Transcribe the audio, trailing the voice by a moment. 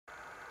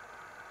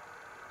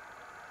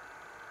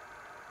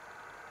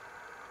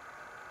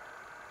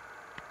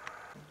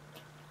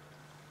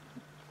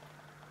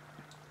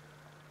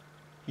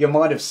You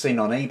might have seen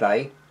on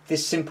eBay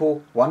this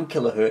simple 1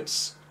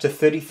 kHz to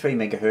 33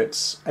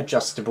 MHz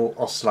adjustable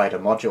oscillator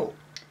module.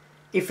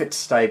 If it's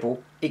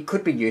stable, it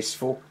could be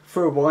useful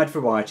for a wide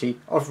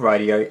variety of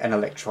radio and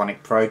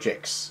electronic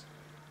projects.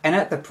 And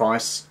at the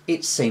price,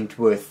 it seemed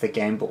worth the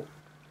gamble.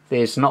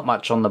 There's not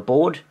much on the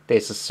board.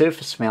 There's a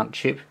surface mount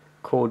chip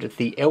called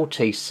the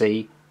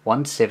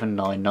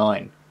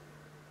LTC1799.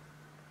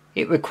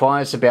 It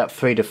requires about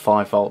 3 to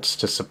 5 volts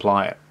to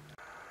supply it.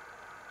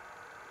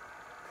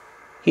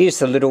 Here's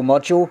the little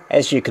module.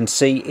 As you can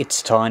see,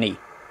 it's tiny.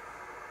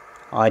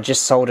 I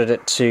just soldered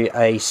it to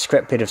a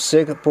scrap bit of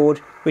circuit board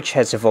which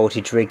has a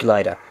voltage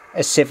regulator,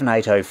 a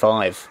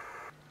 7805.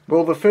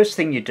 Well, the first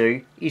thing you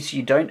do is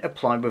you don't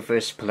apply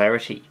reverse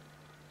polarity.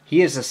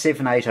 Here's a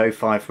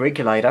 7805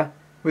 regulator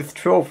with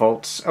 12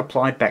 volts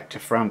applied back to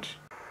front.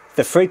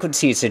 The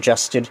frequency is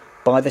adjusted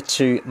by the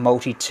two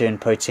multi-turn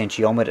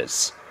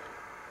potentiometers,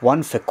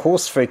 one for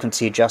coarse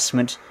frequency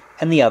adjustment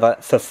and the other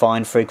for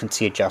fine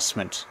frequency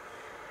adjustment.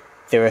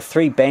 There are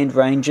 3 band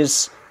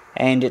ranges,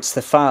 and it's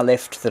the far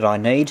left that I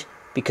need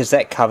because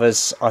that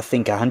covers, I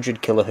think,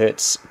 100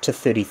 kHz to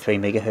 33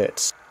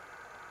 MHz.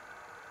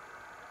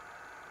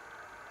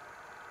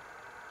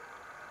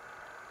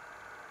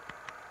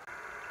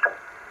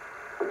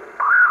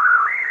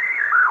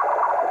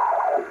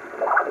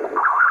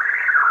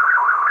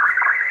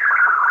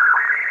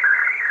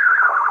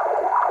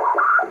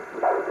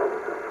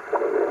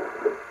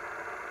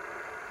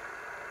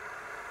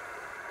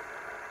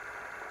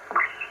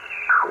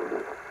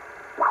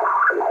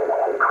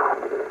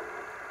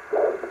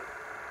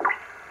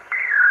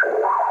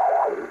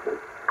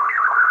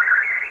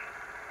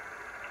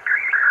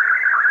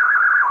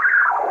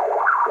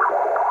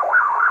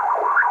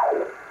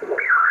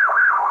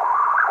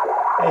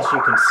 As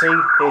you can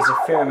see, there's a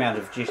fair amount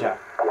of jitter.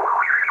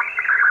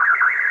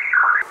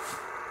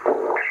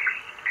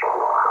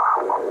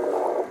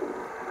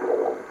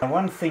 And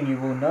one thing you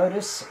will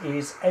notice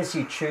is as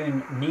you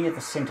tune near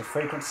the center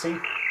frequency,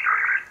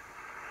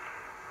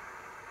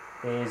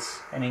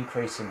 there's an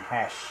increase in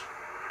hash.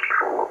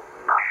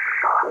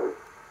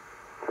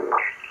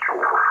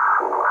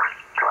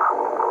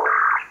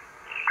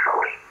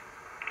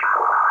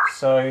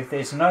 So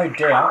there's no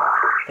doubt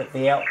that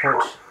the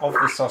output of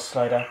this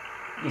oscillator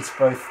is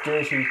both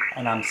dirty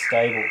and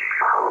unstable.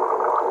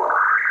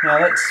 Now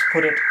let's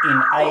put it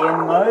in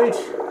AM mode.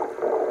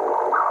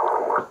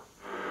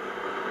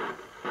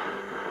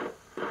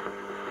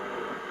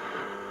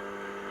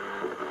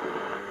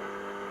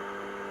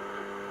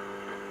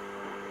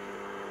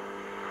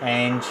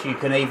 And you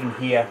can even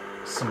hear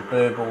some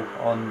burble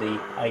on the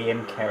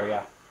AM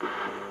carrier.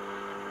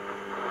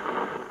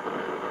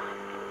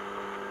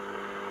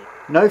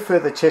 No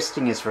further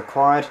testing is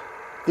required.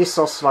 This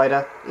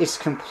oscillator is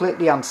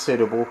completely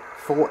unsuitable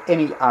for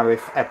any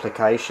RF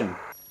application.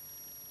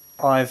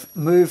 I've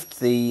moved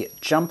the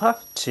jumper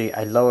to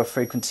a lower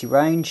frequency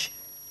range,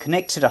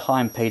 connected a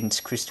high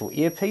impedance crystal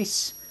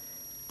earpiece,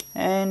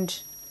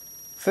 and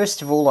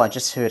first of all I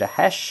just heard a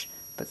hash,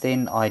 but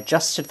then I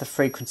adjusted the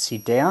frequency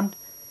down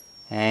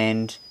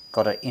and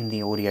got it in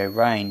the audio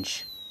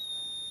range.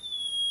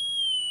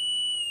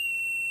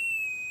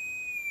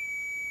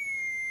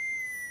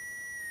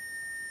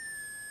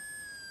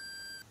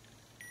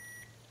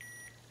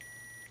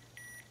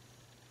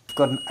 I've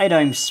got an 8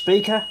 ohm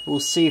speaker. We'll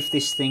see if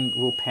this thing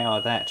will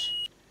power that.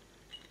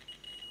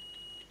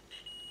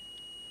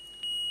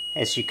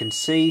 As you can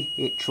see,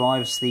 it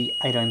drives the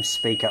 8 ohm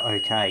speaker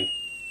okay.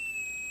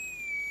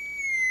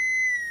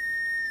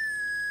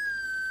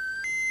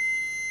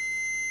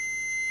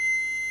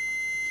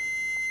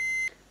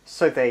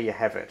 So there you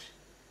have it.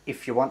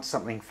 If you want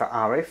something for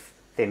RF,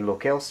 then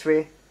look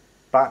elsewhere,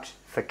 but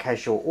for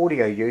casual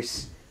audio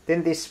use,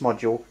 then this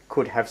module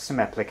could have some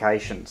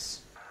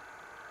applications.